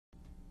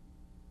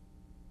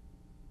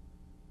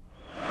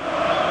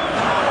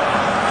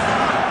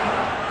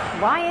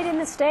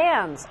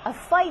stands. A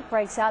fight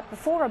breaks out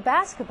before a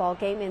basketball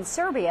game in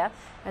Serbia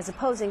as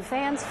opposing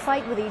fans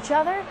fight with each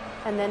other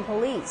and then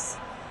police.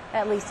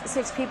 At least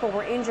 6 people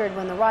were injured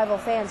when the rival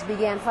fans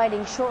began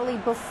fighting shortly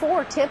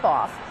before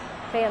tip-off.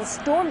 Fans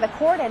stormed the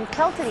court and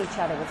pelted each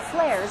other with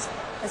flares,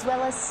 as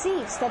well as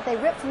seats that they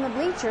ripped from the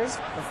bleachers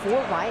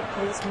before Riot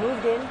police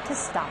moved in to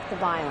stop the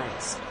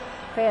violence.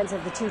 Fans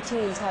of the two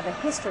teams have a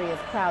history of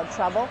crowd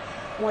trouble.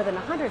 More than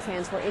 100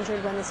 fans were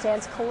injured when the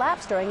stands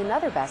collapsed during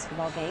another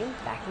basketball game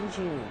back in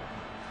June.